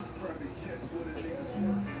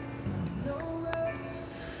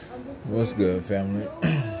What's good, family?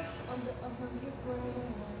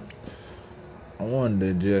 I wanted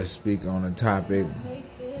to just speak on a topic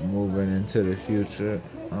moving into the future.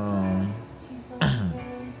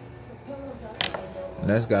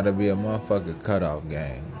 That's got to be a motherfucking cutoff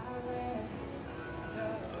game.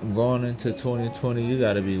 Going into 2020, you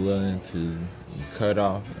got to be willing to cut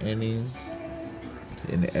off any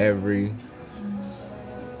and every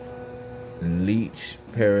leech,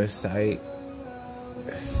 parasite,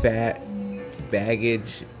 fat,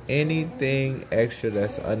 baggage, anything extra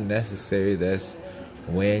that's unnecessary, that's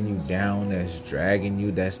weighing you down, that's dragging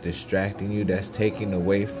you, that's distracting you, that's taking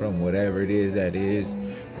away from whatever it is that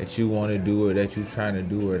you want to do, or that you're trying to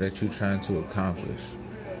do, or that you're trying to accomplish.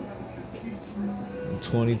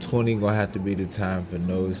 2020 gonna have to be the time for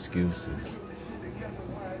no excuses.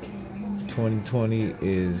 2020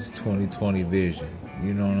 is 2020 vision.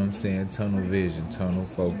 You know what I'm saying? Tunnel vision, tunnel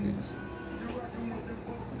focus.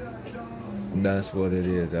 That's what it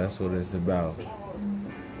is. That's what it's about.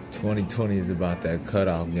 2020 is about that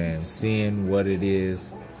cutoff game. Seeing what it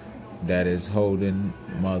is that is holding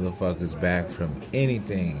motherfuckers back from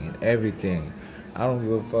anything and everything. I don't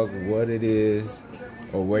give a fuck what it is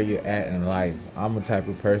or where you're at in life. I'm a type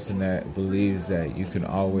of person that believes that you can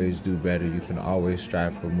always do better. You can always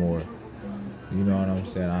strive for more. You know what I'm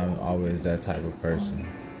saying? I'm always that type of person.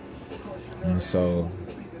 And so,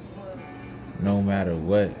 no matter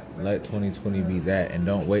what, let 2020 be that. And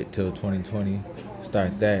don't wait till 2020.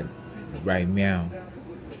 Start that right now.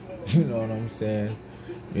 You know what I'm saying?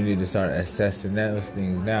 You need to start assessing those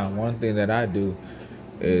things now. One thing that I do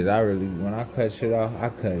is when I cut shit off, I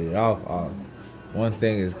cut it off. One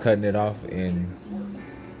thing is cutting it off in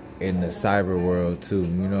the cyber world too.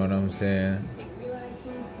 You know what I'm saying?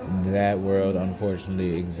 That world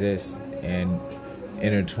unfortunately exists and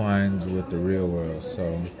intertwines with the real world.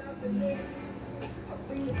 So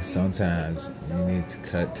sometimes you need to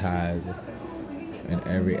cut ties in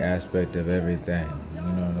every aspect of everything. You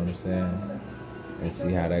know what I'm saying? And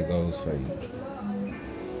see how that goes for you.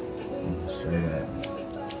 Straight up.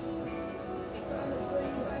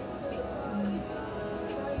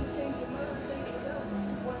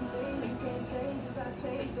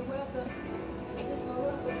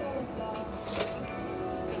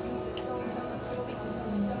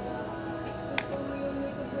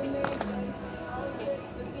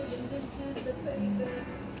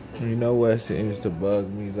 You know what seems to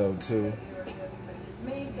bug me though too?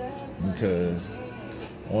 Because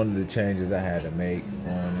one of the changes I had to make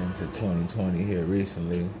going into 2020 here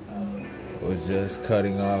recently was just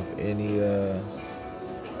cutting off any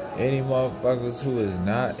motherfuckers who is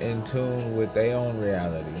not in tune with their own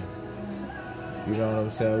reality. You know what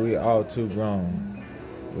I'm saying? We all too grown.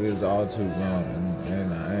 We was all too grown,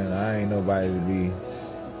 and I ain't nobody to be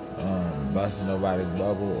busting nobody's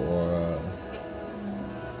bubble or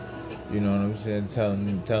you know what I'm saying,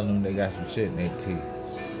 telling them they got some shit in their teeth.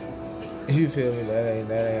 You feel me? That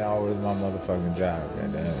ain't always my motherfucking job,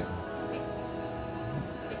 goddamn.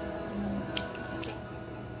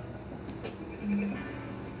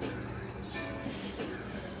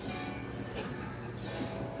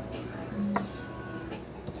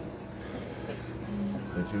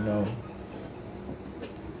 But you know,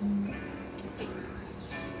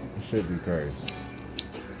 it should be crazy.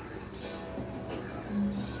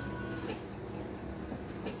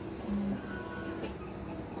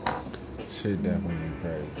 Shit definitely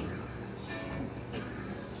crazy.